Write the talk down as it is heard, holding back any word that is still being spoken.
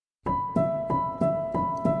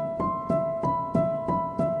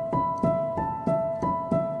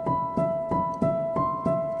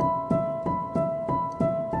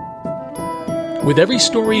With every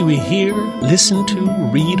story we hear, listen to,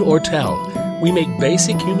 read, or tell, we make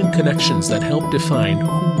basic human connections that help define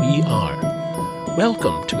who we are.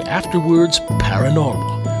 Welcome to Afterwards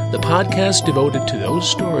Paranormal, the podcast devoted to those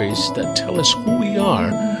stories that tell us who we are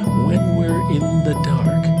when we're in the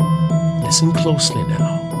dark. Listen closely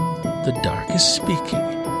now. The dark is speaking,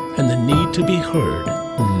 and the need to be heard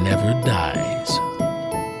never dies.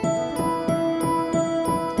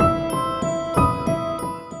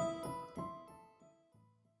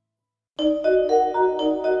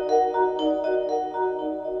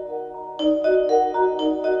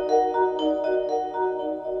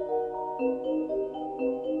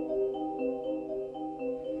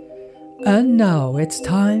 And now it's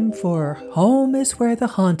time for Home is Where the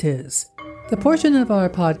Haunt Is, the portion of our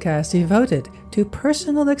podcast devoted to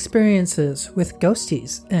personal experiences with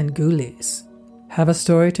ghosties and ghoulies. Have a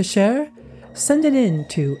story to share? Send it in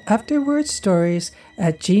to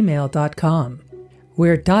afterwordstories@gmail.com.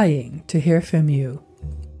 We're dying to hear from you.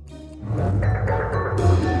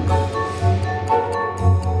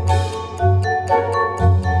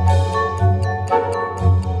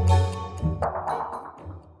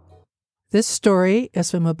 This story is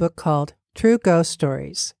from a book called True Ghost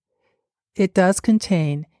Stories. It does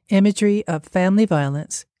contain imagery of family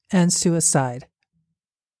violence and suicide.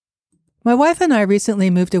 My wife and I recently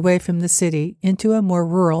moved away from the city into a more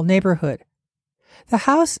rural neighborhood. The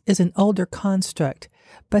house is an older construct,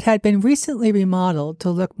 but had been recently remodeled to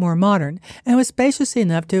look more modern and was spacious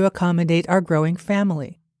enough to accommodate our growing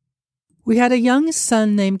family. We had a young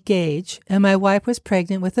son named Gage, and my wife was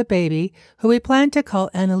pregnant with a baby who we planned to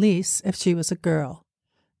call Annalise if she was a girl.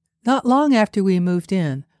 Not long after we moved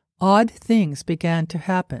in, odd things began to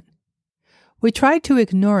happen. We tried to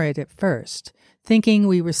ignore it at first, thinking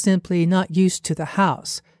we were simply not used to the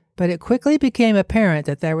house, but it quickly became apparent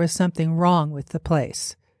that there was something wrong with the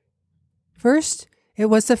place. First, it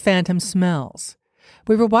was the phantom smells.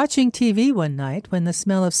 We were watching TV one night when the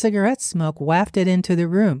smell of cigarette smoke wafted into the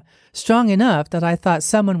room, strong enough that I thought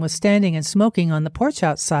someone was standing and smoking on the porch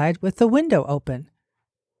outside with the window open.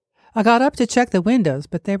 I got up to check the windows,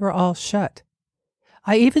 but they were all shut.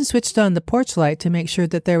 I even switched on the porch light to make sure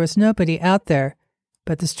that there was nobody out there,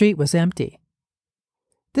 but the street was empty.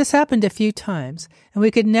 This happened a few times, and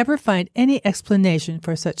we could never find any explanation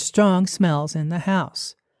for such strong smells in the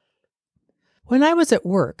house. When I was at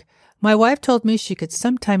work, my wife told me she could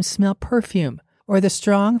sometimes smell perfume or the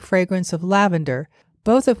strong fragrance of lavender,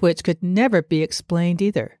 both of which could never be explained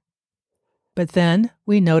either. But then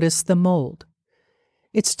we noticed the mold.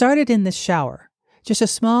 It started in the shower, just a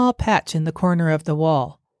small patch in the corner of the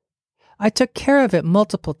wall. I took care of it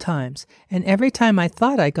multiple times, and every time I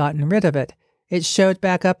thought I'd gotten rid of it, it showed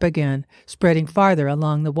back up again, spreading farther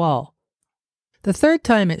along the wall. The third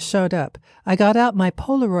time it showed up, I got out my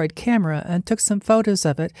Polaroid camera and took some photos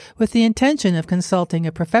of it with the intention of consulting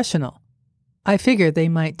a professional. I figured they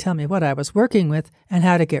might tell me what I was working with and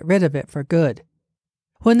how to get rid of it for good.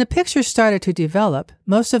 When the pictures started to develop,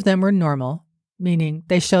 most of them were normal, meaning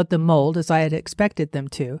they showed the mold as I had expected them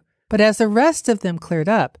to, but as the rest of them cleared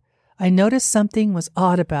up, I noticed something was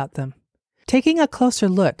odd about them. Taking a closer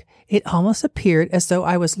look, it almost appeared as though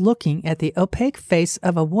I was looking at the opaque face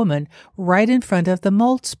of a woman right in front of the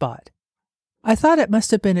mold spot. I thought it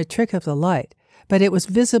must have been a trick of the light, but it was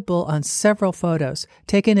visible on several photos,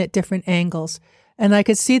 taken at different angles, and I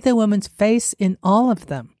could see the woman's face in all of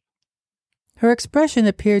them. Her expression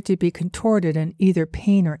appeared to be contorted in either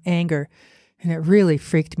pain or anger, and it really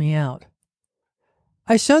freaked me out.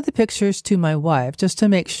 I showed the pictures to my wife just to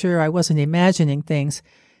make sure I wasn't imagining things,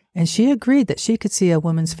 and she agreed that she could see a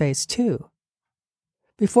woman's face too.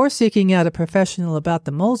 Before seeking out a professional about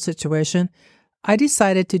the mold situation, I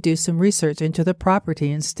decided to do some research into the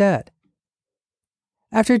property instead.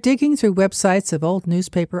 After digging through websites of old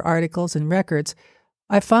newspaper articles and records,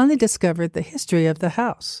 I finally discovered the history of the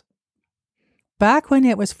house. Back when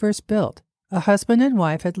it was first built, a husband and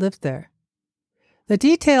wife had lived there. The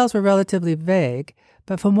details were relatively vague,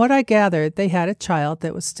 but from what I gathered, they had a child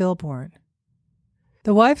that was stillborn.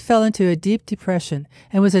 The wife fell into a deep depression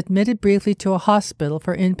and was admitted briefly to a hospital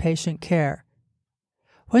for inpatient care.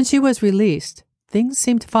 When she was released, things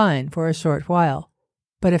seemed fine for a short while,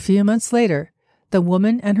 but a few months later, the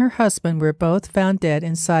woman and her husband were both found dead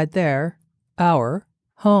inside our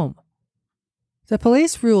home. The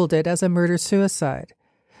police ruled it as a murder-suicide.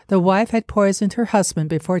 The wife had poisoned her husband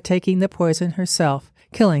before taking the poison herself,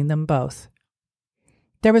 killing them both.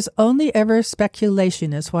 There was only ever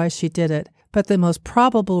speculation as why she did it, but the most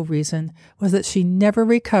probable reason was that she never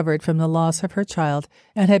recovered from the loss of her child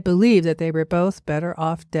and had believed that they were both better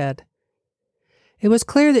off dead. It was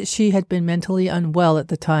clear that she had been mentally unwell at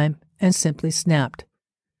the time and simply snapped.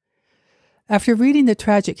 After reading the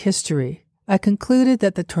tragic history, I concluded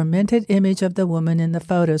that the tormented image of the woman in the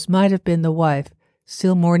photos might have been the wife,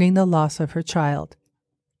 still mourning the loss of her child.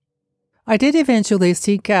 I did eventually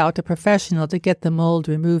seek out a professional to get the mold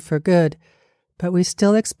removed for good, but we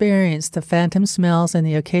still experienced the phantom smells and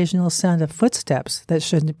the occasional sound of footsteps that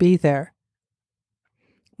shouldn't be there.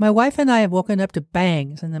 My wife and I have woken up to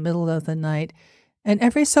bangs in the middle of the night, and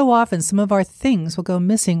every so often some of our things will go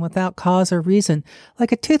missing without cause or reason,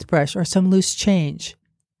 like a toothbrush or some loose change.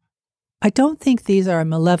 I don't think these are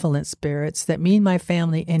malevolent spirits that mean my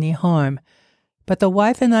family any harm, but the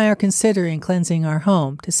wife and I are considering cleansing our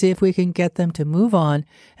home to see if we can get them to move on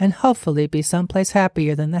and hopefully be someplace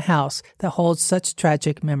happier than the house that holds such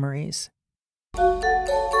tragic memories.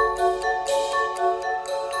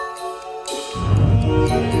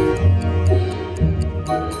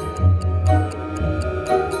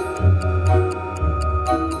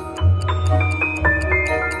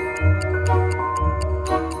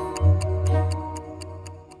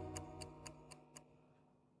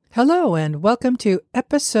 Hello and welcome to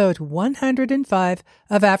episode 105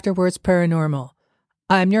 of Afterwards Paranormal.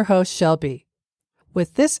 I'm your host, Shelby.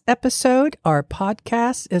 With this episode, our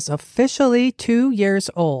podcast is officially 2 years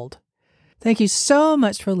old. Thank you so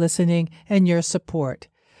much for listening and your support.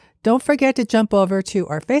 Don't forget to jump over to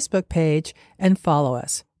our Facebook page and follow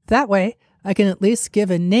us. That way, I can at least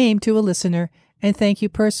give a name to a listener and thank you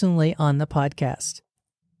personally on the podcast.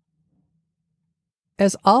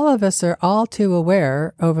 As all of us are all too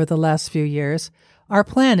aware over the last few years, our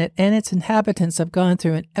planet and its inhabitants have gone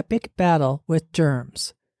through an epic battle with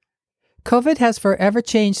germs. COVID has forever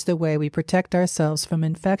changed the way we protect ourselves from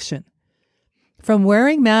infection. From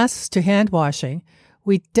wearing masks to hand washing,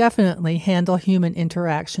 we definitely handle human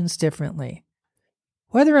interactions differently.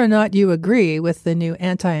 Whether or not you agree with the new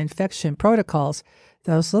anti-infection protocols,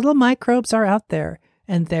 those little microbes are out there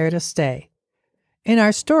and there to stay. In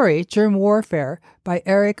our story, Germ Warfare by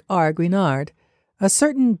Eric R. Guinard, a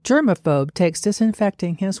certain germaphobe takes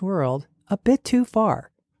disinfecting his world a bit too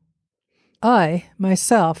far. I,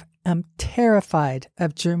 myself, am terrified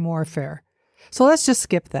of germ warfare, so let's just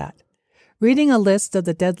skip that. Reading a list of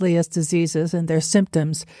the deadliest diseases and their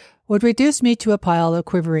symptoms would reduce me to a pile of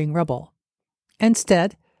quivering rubble.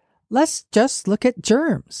 Instead, let's just look at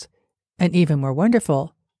germs, and even more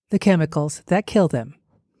wonderful, the chemicals that kill them.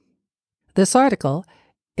 This article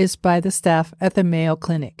is by the staff at the Mayo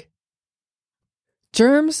Clinic.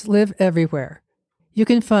 Germs live everywhere. You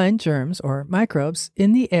can find germs or microbes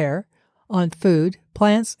in the air, on food,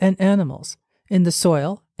 plants, and animals, in the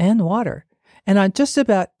soil and water, and on just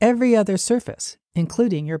about every other surface,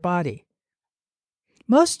 including your body.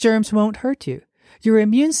 Most germs won't hurt you. Your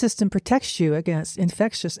immune system protects you against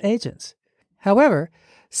infectious agents. However,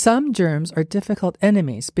 some germs are difficult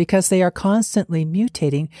enemies because they are constantly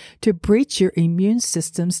mutating to breach your immune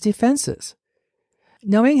system's defenses.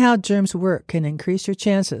 Knowing how germs work can increase your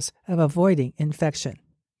chances of avoiding infection.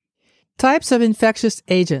 Types of infectious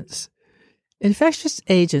agents. Infectious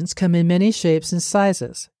agents come in many shapes and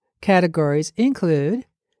sizes. Categories include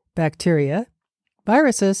bacteria,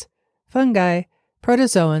 viruses, fungi,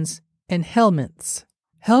 protozoans, and helminths.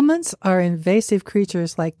 Helminths are invasive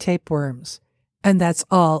creatures like tapeworms. And that's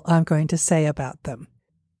all I'm going to say about them.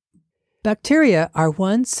 Bacteria are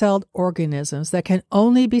one-celled organisms that can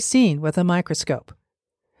only be seen with a microscope.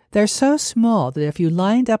 They're so small that if you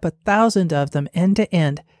lined up 1,000 of them end to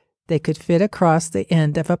end, they could fit across the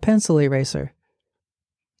end of a pencil eraser.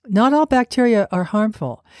 Not all bacteria are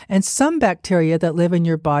harmful, and some bacteria that live in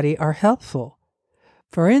your body are helpful.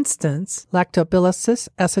 For instance, Lactobacillus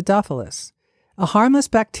acidophilus, a harmless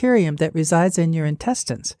bacterium that resides in your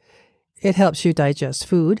intestines. It helps you digest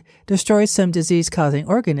food, destroys some disease-causing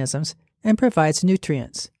organisms, and provides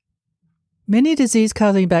nutrients. Many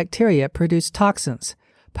disease-causing bacteria produce toxins,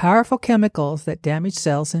 powerful chemicals that damage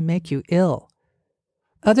cells and make you ill.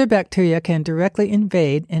 Other bacteria can directly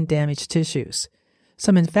invade and damage tissues.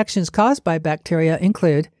 Some infections caused by bacteria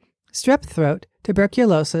include strep throat,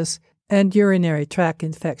 tuberculosis, and urinary tract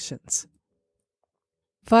infections.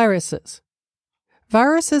 Viruses.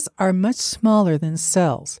 Viruses are much smaller than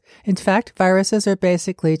cells. In fact, viruses are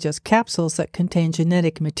basically just capsules that contain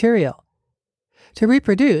genetic material. To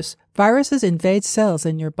reproduce, viruses invade cells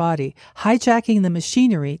in your body, hijacking the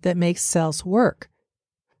machinery that makes cells work.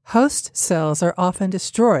 Host cells are often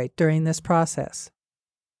destroyed during this process.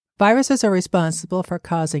 Viruses are responsible for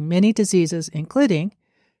causing many diseases, including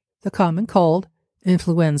the common cold,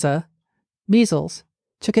 influenza, measles,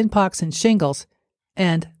 chickenpox and shingles,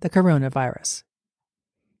 and the coronavirus.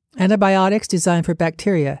 Antibiotics designed for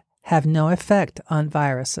bacteria have no effect on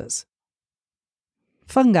viruses.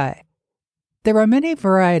 Fungi. There are many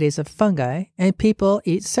varieties of fungi, and people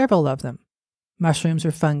eat several of them. Mushrooms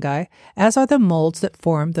are fungi, as are the molds that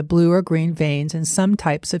form the blue or green veins in some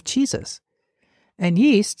types of cheeses. And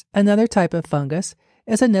yeast, another type of fungus,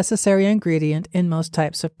 is a necessary ingredient in most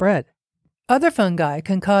types of bread. Other fungi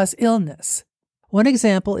can cause illness. One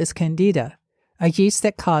example is Candida, a yeast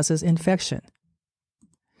that causes infection.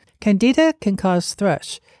 Candida can cause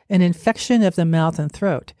thrush, an infection of the mouth and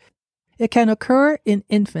throat. It can occur in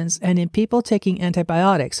infants and in people taking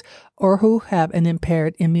antibiotics or who have an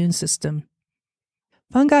impaired immune system.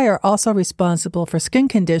 Fungi are also responsible for skin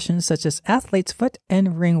conditions such as athlete's foot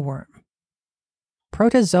and ringworm.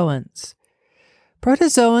 Protozoans.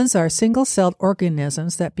 Protozoans are single-celled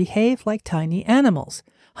organisms that behave like tiny animals,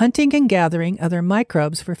 hunting and gathering other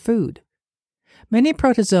microbes for food. Many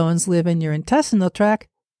protozoans live in your intestinal tract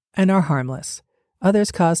and are harmless.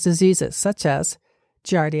 Others cause diseases such as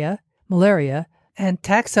giardia, malaria, and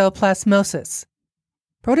toxoplasmosis.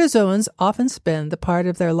 Protozoans often spend the part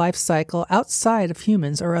of their life cycle outside of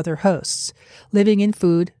humans or other hosts, living in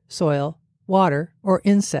food, soil, water, or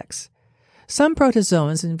insects. Some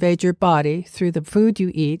protozoans invade your body through the food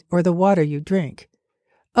you eat or the water you drink.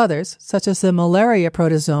 Others, such as the malaria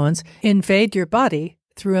protozoans, invade your body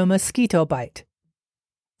through a mosquito bite.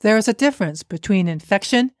 There is a difference between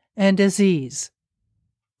infection and disease.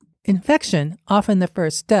 Infection, often the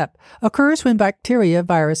first step, occurs when bacteria,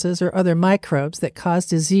 viruses, or other microbes that cause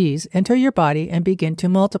disease enter your body and begin to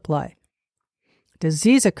multiply.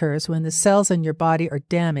 Disease occurs when the cells in your body are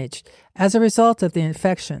damaged as a result of the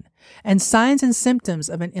infection, and signs and symptoms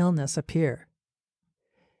of an illness appear.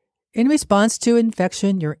 In response to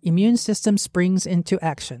infection, your immune system springs into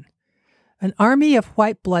action. An army of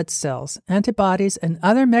white blood cells, antibodies, and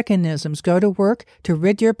other mechanisms go to work to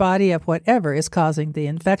rid your body of whatever is causing the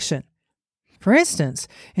infection. For instance,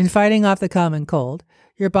 in fighting off the common cold,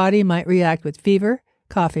 your body might react with fever,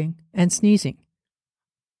 coughing, and sneezing.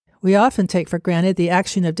 We often take for granted the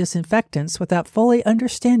action of disinfectants without fully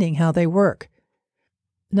understanding how they work.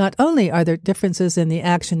 Not only are there differences in the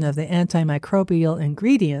action of the antimicrobial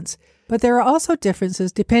ingredients, but there are also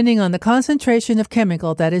differences depending on the concentration of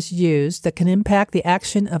chemical that is used that can impact the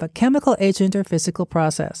action of a chemical agent or physical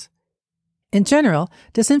process. In general,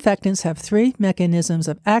 disinfectants have 3 mechanisms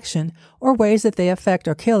of action or ways that they affect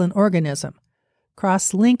or kill an organism: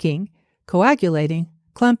 cross-linking, coagulating,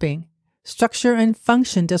 clumping, structure and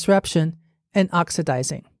function disruption, and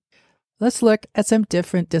oxidizing. Let's look at some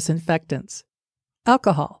different disinfectants.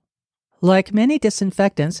 Alcohol. Like many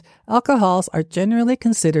disinfectants, alcohols are generally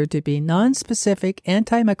considered to be nonspecific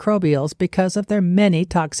antimicrobials because of their many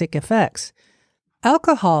toxic effects.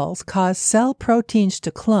 Alcohols cause cell proteins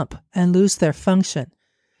to clump and lose their function.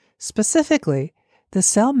 Specifically, the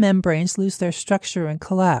cell membranes lose their structure and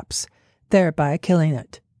collapse, thereby killing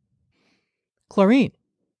it. Chlorine.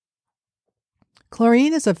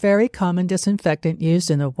 Chlorine is a very common disinfectant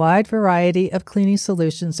used in a wide variety of cleaning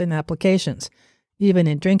solutions and applications, even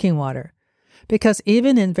in drinking water, because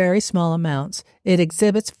even in very small amounts, it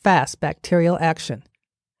exhibits fast bacterial action.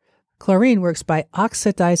 Chlorine works by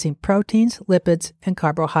oxidizing proteins, lipids, and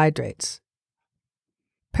carbohydrates.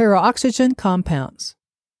 Peroxygen compounds.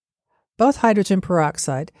 Both hydrogen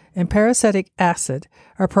peroxide and peracetic acid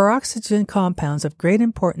are peroxygen compounds of great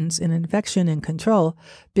importance in infection and control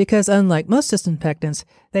because, unlike most disinfectants,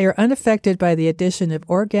 they are unaffected by the addition of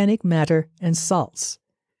organic matter and salts.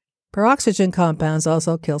 Peroxygen compounds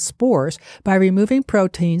also kill spores by removing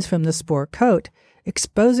proteins from the spore coat,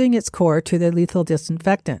 exposing its core to the lethal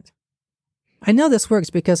disinfectant. I know this works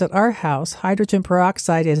because at our house, hydrogen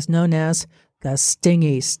peroxide is known as the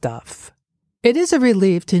stingy stuff. It is a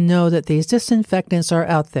relief to know that these disinfectants are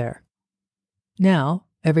out there. Now,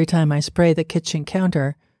 every time I spray the kitchen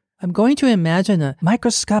counter, I'm going to imagine a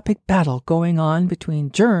microscopic battle going on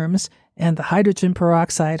between germs and the hydrogen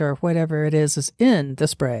peroxide or whatever it is in the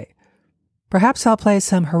spray. Perhaps I'll play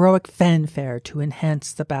some heroic fanfare to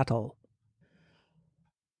enhance the battle.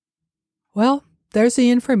 Well, there's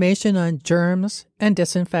the information on germs and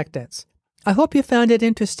disinfectants. I hope you found it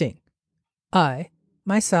interesting. I,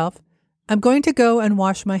 myself, am going to go and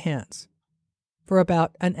wash my hands for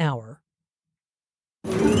about an hour.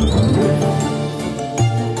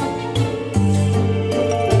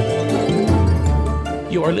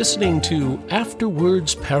 You are listening to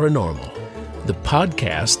Afterwards Paranormal, the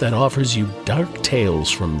podcast that offers you dark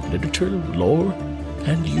tales from literature, lore,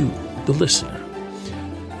 and you, the listener.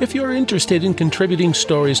 If you're interested in contributing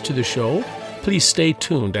stories to the show, please stay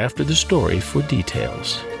tuned after the story for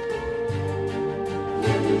details.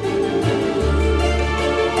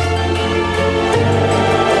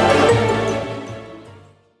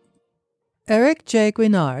 Eric J.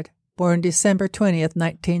 Guinard, born December 20th,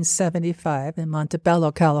 1975 in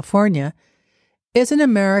Montebello, California, is an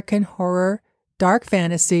American horror, dark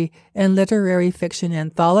fantasy, and literary fiction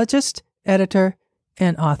anthologist, editor,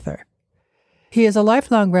 and author. He is a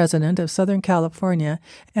lifelong resident of Southern California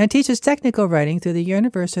and teaches technical writing through the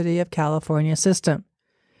University of California system.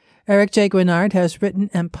 Eric J. Guinard has written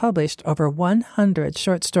and published over 100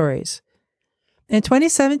 short stories. In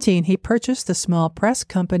 2017, he purchased the small press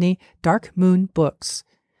company Dark Moon Books.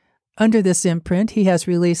 Under this imprint, he has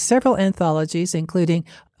released several anthologies, including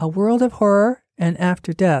A World of Horror and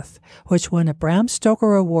After Death, which won a Bram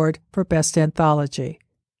Stoker Award for Best Anthology.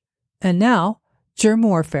 And now, Germ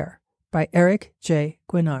Warfare by Eric J.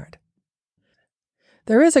 Guinard.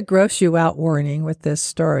 There is a gross you out warning with this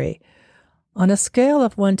story. On a scale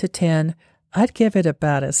of 1 to 10, I'd give it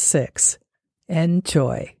about a 6.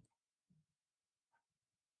 Enjoy.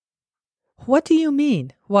 What do you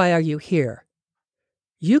mean? Why are you here?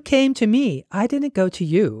 You came to me. I didn't go to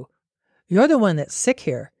you. You're the one that's sick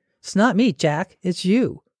here. It's not me, Jack. It's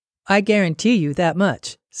you. I guarantee you that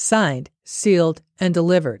much. Signed, sealed, and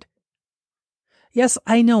delivered. Yes,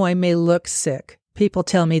 I know I may look sick. People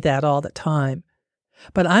tell me that all the time.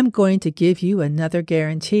 But I'm going to give you another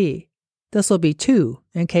guarantee. This'll be 2,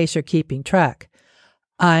 in case you're keeping track.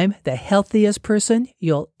 I'm the healthiest person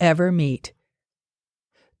you'll ever meet.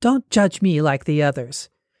 Don't judge me like the others.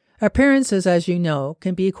 Appearances, as you know,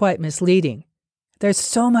 can be quite misleading. There's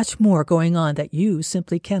so much more going on that you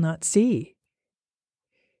simply cannot see.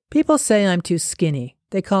 People say I'm too skinny.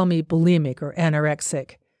 They call me bulimic or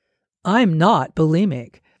anorexic. I'm not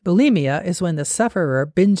bulimic. Bulimia is when the sufferer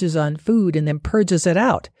binges on food and then purges it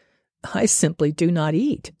out. I simply do not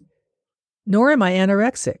eat. Nor am I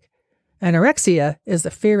anorexic. Anorexia is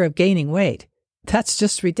the fear of gaining weight. That's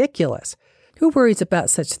just ridiculous. Who worries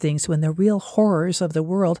about such things when the real horrors of the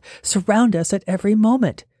world surround us at every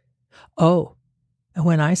moment? Oh, and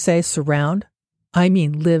when I say surround, I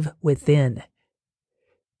mean live within.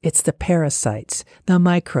 It's the parasites, the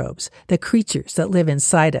microbes, the creatures that live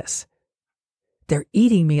inside us. They're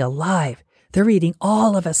eating me alive. They're eating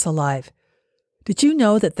all of us alive. Did you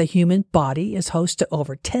know that the human body is host to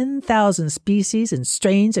over 10,000 species and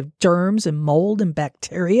strains of germs and mold and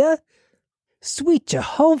bacteria? Sweet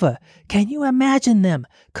Jehovah, can you imagine them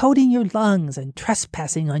coating your lungs and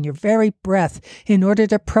trespassing on your very breath in order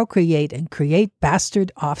to procreate and create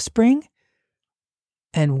bastard offspring?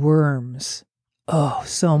 And worms. Oh,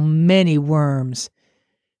 so many worms.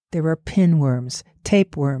 There are pinworms,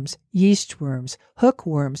 tapeworms, yeast worms,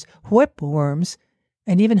 hookworms, whipworms,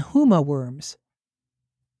 and even huma worms.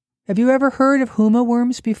 Have you ever heard of huma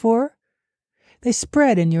worms before? They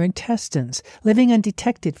spread in your intestines, living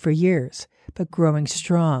undetected for years, but growing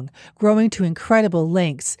strong, growing to incredible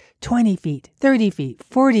lengths, 20 feet, 30 feet,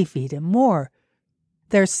 40 feet, and more.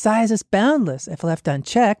 Their size is boundless if left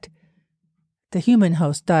unchecked. The human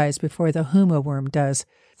host dies before the huma worm does,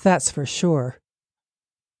 that's for sure.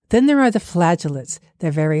 Then there are the flagellates,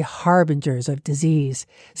 the very harbingers of disease,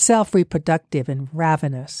 self-reproductive and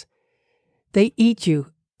ravenous. They eat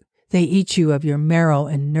you of your marrow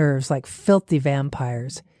and nerves like filthy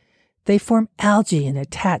vampires. They form algae and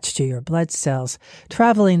attach to your blood cells,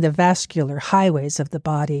 traveling the vascular highways of the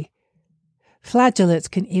body. Flagellates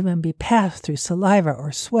can even be passed through saliva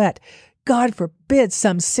or sweat. God forbid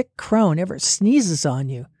some sick crone ever sneezes on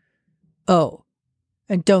you. Oh,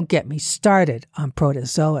 and don't get me started on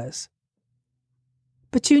protozoas.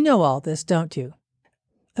 But you know all this, don't you?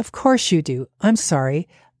 Of course you do. I'm sorry.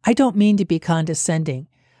 I don't mean to be condescending.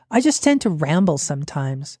 I just tend to ramble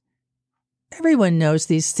sometimes. Everyone knows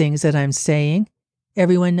these things that I'm saying.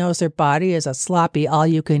 Everyone knows their body is a sloppy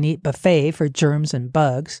all-you-can-eat buffet for germs and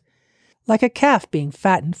bugs. Like a calf being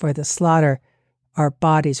fattened for the slaughter, our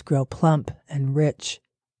bodies grow plump and rich.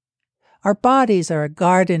 Our bodies are a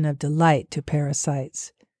garden of delight to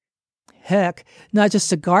parasites. Heck, not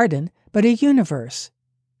just a garden, but a universe.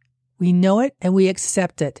 We know it and we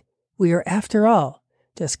accept it. We are, after all,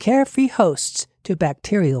 just carefree hosts to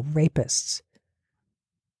bacterial rapists.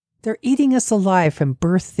 They're eating us alive from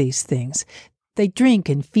birth, these things. They drink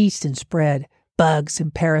and feast and spread, bugs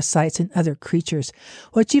and parasites and other creatures,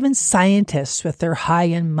 which even scientists with their high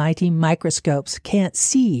and mighty microscopes can't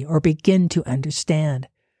see or begin to understand.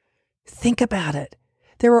 Think about it.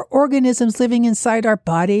 There are organisms living inside our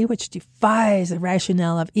body which defies the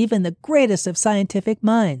rationale of even the greatest of scientific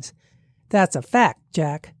minds. That's a fact,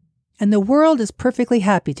 Jack. And the world is perfectly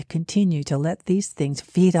happy to continue to let these things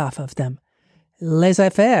feed off of them.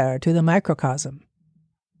 Laissez-faire to the microcosm.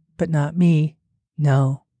 But not me.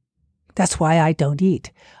 No. That's why I don't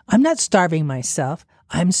eat. I'm not starving myself.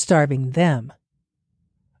 I'm starving them.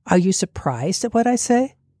 Are you surprised at what I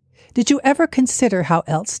say? Did you ever consider how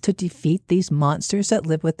else to defeat these monsters that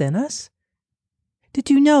live within us? Did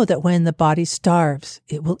you know that when the body starves,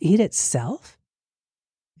 it will eat itself?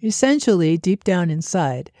 Essentially, deep down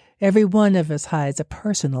inside, every one of us hides a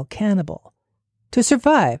personal cannibal. To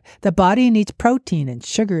survive, the body needs protein and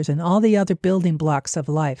sugars and all the other building blocks of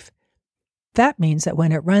life. That means that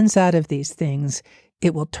when it runs out of these things,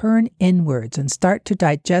 it will turn inwards and start to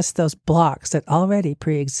digest those blocks that already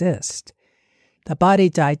pre-exist. The body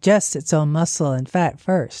digests its own muscle and fat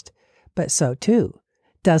first, but so too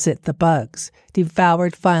does it the bugs,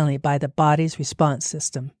 devoured finally by the body's response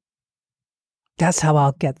system. That's how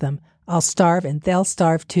I'll get them. I'll starve and they'll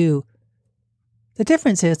starve too. The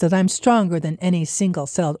difference is that I'm stronger than any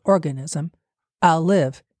single-celled organism. I'll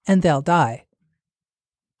live and they'll die.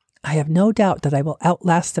 I have no doubt that I will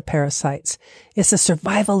outlast the parasites. It's the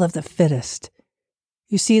survival of the fittest.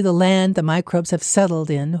 You see, the land the microbes have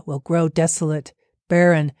settled in will grow desolate,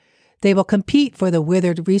 barren. They will compete for the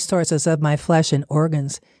withered resources of my flesh and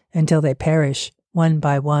organs until they perish, one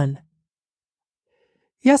by one.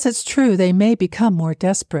 Yes, it's true, they may become more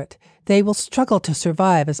desperate. They will struggle to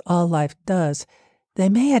survive, as all life does. They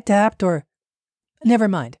may adapt or... Never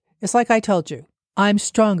mind. It's like I told you. I'm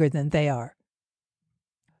stronger than they are.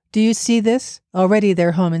 Do you see this? Already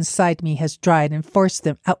their home inside me has dried and forced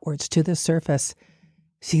them outwards to the surface.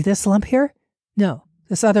 See this lump here? No,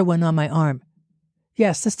 this other one on my arm.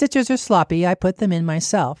 Yes, the stitches are sloppy. I put them in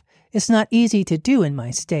myself. It's not easy to do in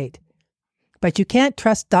my state. But you can't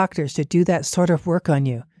trust doctors to do that sort of work on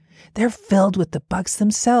you. They're filled with the bugs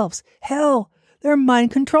themselves. Hell, they're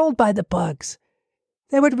mind-controlled by the bugs.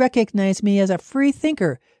 They would recognize me as a free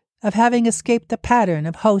thinker, of having escaped the pattern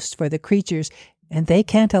of host for the creatures, and they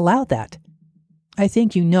can't allow that. I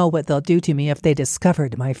think you know what they'll do to me if they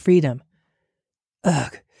discovered my freedom.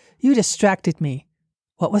 Ugh, you distracted me.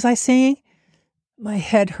 What was I saying? My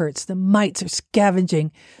head hurts. The mites are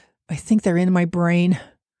scavenging. I think they're in my brain.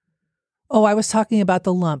 Oh, I was talking about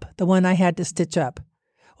the lump, the one I had to stitch up.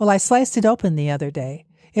 Well, I sliced it open the other day.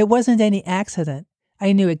 It wasn't any accident.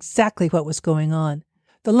 I knew exactly what was going on.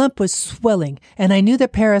 The lump was swelling, and I knew the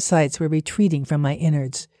parasites were retreating from my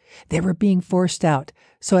innards. They were being forced out,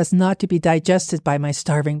 so as not to be digested by my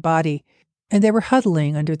starving body, and they were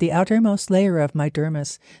huddling under the outermost layer of my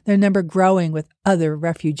dermis, their number growing with other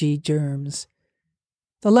refugee germs.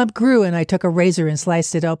 The lump grew, and I took a razor and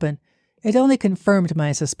sliced it open. It only confirmed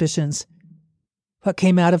my suspicions. What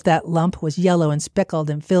came out of that lump was yellow and speckled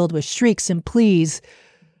and filled with shrieks and pleas.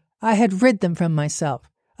 I had rid them from myself.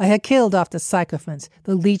 I had killed off the sycophants,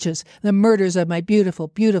 the leeches, the murders of my beautiful,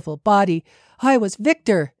 beautiful body. I was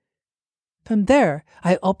victor. From there,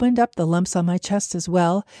 I opened up the lumps on my chest as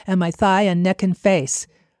well, and my thigh and neck and face.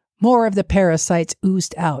 More of the parasites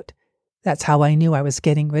oozed out. That's how I knew I was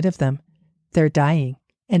getting rid of them. They're dying,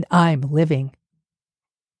 and I'm living.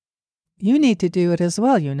 You need to do it as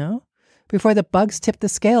well, you know, before the bugs tip the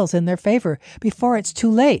scales in their favor, before it's too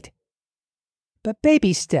late. But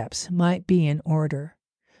baby steps might be in order.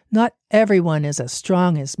 Not everyone is as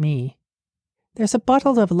strong as me. There's a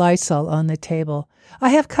bottle of Lysol on the table. I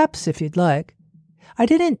have cups if you'd like. I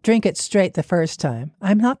didn't drink it straight the first time.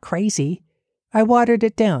 I'm not crazy. I watered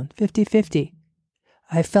it down, 50-50.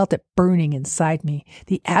 I felt it burning inside me,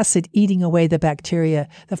 the acid eating away the bacteria,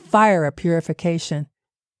 the fire of purification.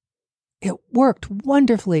 It worked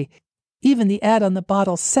wonderfully. Even the ad on the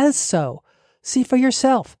bottle says so. See for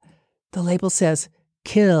yourself. The label says,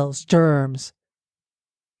 kills germs.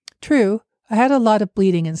 True, I had a lot of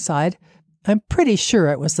bleeding inside. I'm pretty sure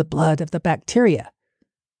it was the blood of the bacteria.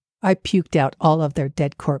 I puked out all of their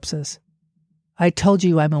dead corpses. I told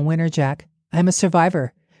you I'm a winner, Jack. I'm a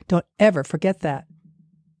survivor. Don't ever forget that.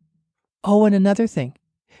 Oh, and another thing.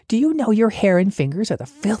 Do you know your hair and fingers are the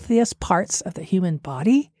filthiest parts of the human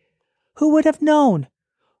body? Who would have known?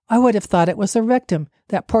 I would have thought it was the rectum,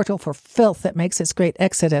 that portal for filth that makes its great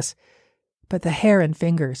exodus. But the hair and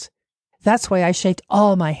fingers. That's why I shaved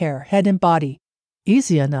all my hair, head and body.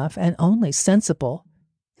 Easy enough and only sensible.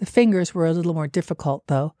 The fingers were a little more difficult,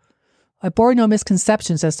 though. I bore no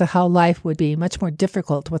misconceptions as to how life would be much more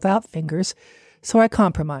difficult without fingers, so I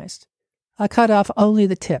compromised. I cut off only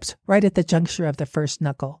the tips, right at the juncture of the first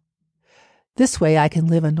knuckle. This way I can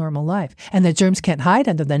live a normal life, and the germs can't hide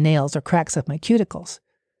under the nails or cracks of my cuticles.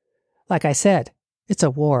 Like I said, it's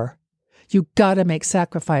a war. You gotta make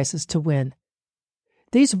sacrifices to win.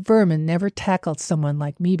 These vermin never tackled someone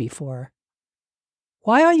like me before.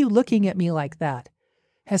 Why are you looking at me like that?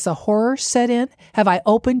 Has the horror set in? Have I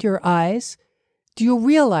opened your eyes? Do you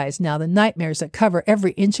realize now the nightmares that cover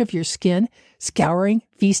every inch of your skin, scouring,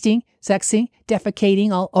 feasting, sexing,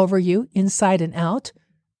 defecating all over you, inside and out?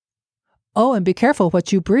 Oh, and be careful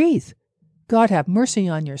what you breathe. God have mercy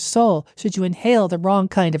on your soul should you inhale the wrong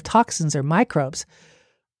kind of toxins or microbes.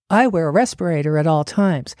 I wear a respirator at all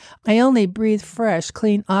times. I only breathe fresh,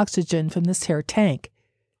 clean oxygen from this here tank.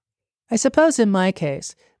 I suppose in my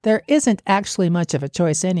case, there isn't actually much of a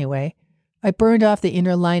choice anyway. I burned off the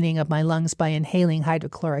inner lining of my lungs by inhaling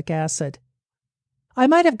hydrochloric acid. I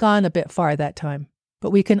might have gone a bit far that time,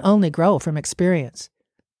 but we can only grow from experience.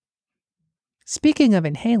 Speaking of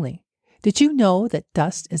inhaling, did you know that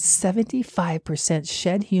dust is 75%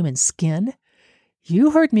 shed human skin?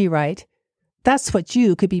 You heard me right. That's what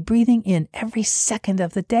you could be breathing in every second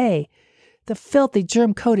of the day. The filthy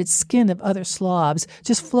germ-coated skin of other slobs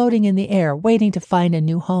just floating in the air, waiting to find a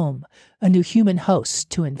new home, a new human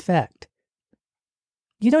host to infect.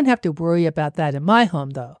 You don't have to worry about that in my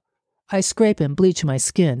home, though. I scrape and bleach my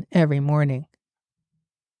skin every morning.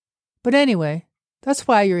 But anyway, that's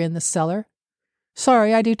why you're in the cellar.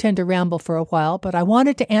 Sorry, I do tend to ramble for a while, but I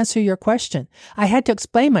wanted to answer your question. I had to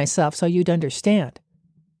explain myself so you'd understand.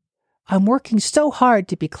 I'm working so hard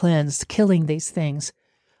to be cleansed, killing these things.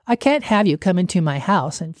 I can't have you come into my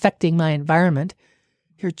house, infecting my environment.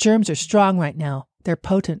 Your germs are strong right now. They're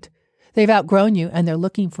potent. They've outgrown you, and they're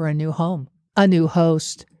looking for a new home, a new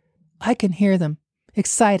host. I can hear them,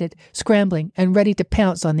 excited, scrambling, and ready to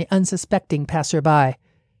pounce on the unsuspecting passerby.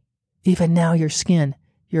 Even now your skin,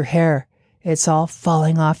 your hair, it's all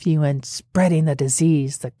falling off you and spreading the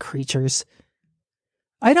disease, the creatures.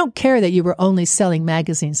 I don't care that you were only selling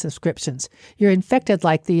magazine subscriptions. You're infected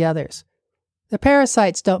like the others. The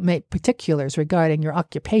parasites don't make particulars regarding your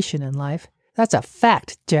occupation in life. That's a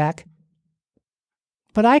fact, Jack.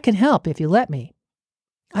 But I can help if you let me.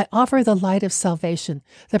 I offer the light of salvation,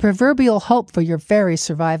 the proverbial hope for your very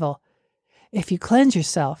survival. If you cleanse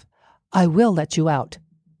yourself, I will let you out.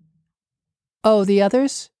 Oh, the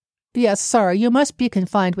others? Yes, sorry, you must be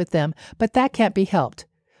confined with them, but that can't be helped.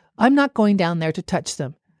 I'm not going down there to touch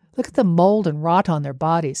them. Look at the mold and rot on their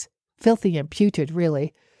bodies. Filthy and putrid,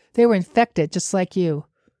 really. They were infected just like you.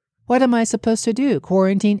 What am I supposed to do?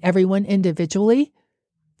 Quarantine everyone individually?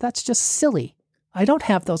 That's just silly. I don't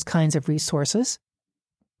have those kinds of resources.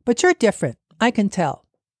 But you're different, I can tell.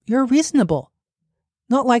 You're reasonable.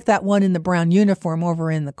 Not like that one in the brown uniform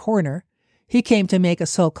over in the corner. He came to make a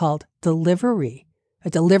so-called delivery. A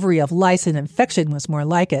delivery of lice and infection was more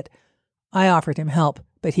like it. I offered him help,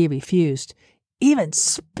 but he refused. Even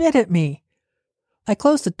spit at me. I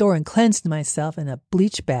closed the door and cleansed myself in a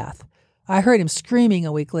bleach bath. I heard him screaming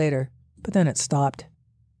a week later, but then it stopped.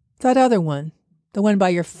 That other one, the one by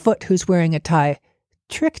your foot who's wearing a tie,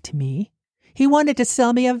 tricked me. He wanted to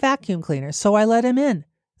sell me a vacuum cleaner, so I let him in.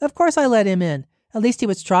 Of course I let him in. At least he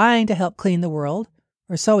was trying to help clean the world,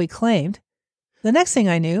 or so he claimed. The next thing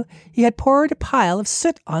I knew, he had poured a pile of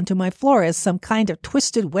soot onto my floor as some kind of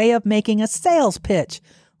twisted way of making a sales pitch.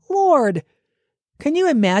 Lord! Can you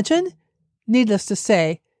imagine? Needless to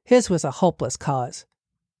say, his was a hopeless cause.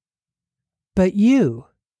 But you,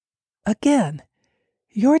 again,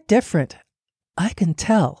 you're different. I can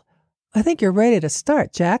tell. I think you're ready to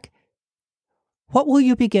start, Jack. What will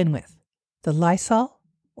you begin with? The Lysol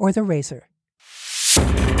or the razor?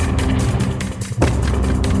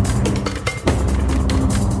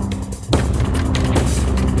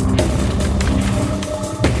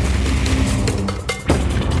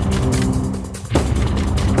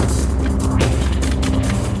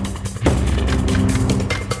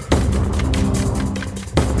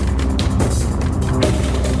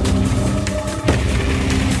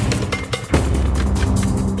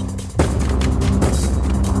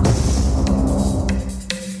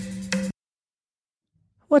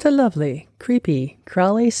 What a lovely, creepy,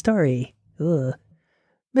 crawly story. Ugh.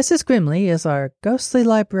 Mrs. Grimley is our ghostly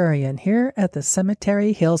librarian here at the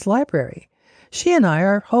Cemetery Hills Library. She and I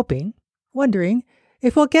are wondering,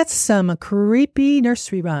 if we'll get some creepy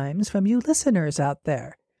nursery rhymes from you listeners out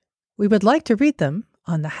there. We would like to read them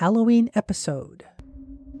on the Halloween episode.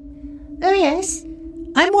 Oh yes,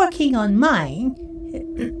 I'm working on mine.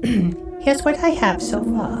 Here's what I have so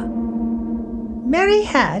far. Mary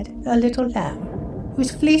had a little lamb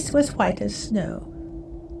whose fleece was white as snow,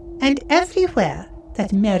 and everywhere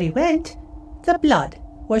that Mary went, the blood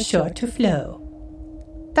was sure to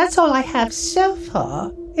flow. That's all I have so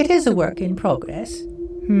far. It is a work in progress.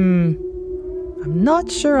 I'm not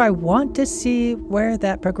sure I want to see where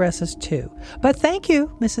that progresses to, but thank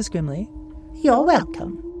you, Mrs. Grimley. You're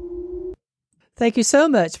welcome. Thank you so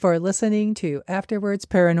much for listening to Afterwards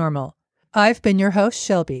Paranormal. I've been your host,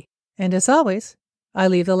 Shelby, and as always, I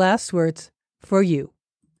leave the last words for you.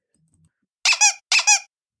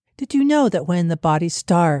 Did you know that when the body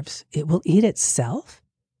starves, it will eat itself?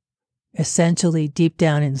 Essentially, deep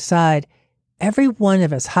down inside, Every one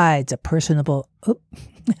of us hides a personable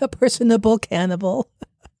cannibal.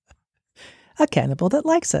 A cannibal that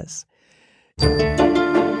likes us.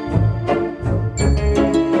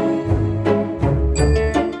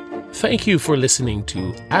 Thank you for listening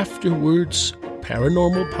to Afterwards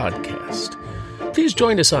Paranormal Podcast. Please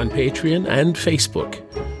join us on Patreon and Facebook.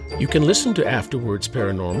 You can listen to Afterwards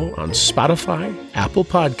Paranormal on Spotify, Apple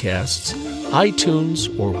Podcasts, iTunes,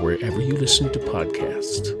 or wherever you listen to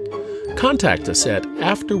podcasts. Contact us at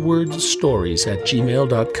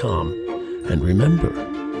afterwardsstories@gmail.com. And remember,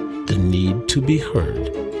 the need to be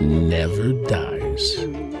heard never dies.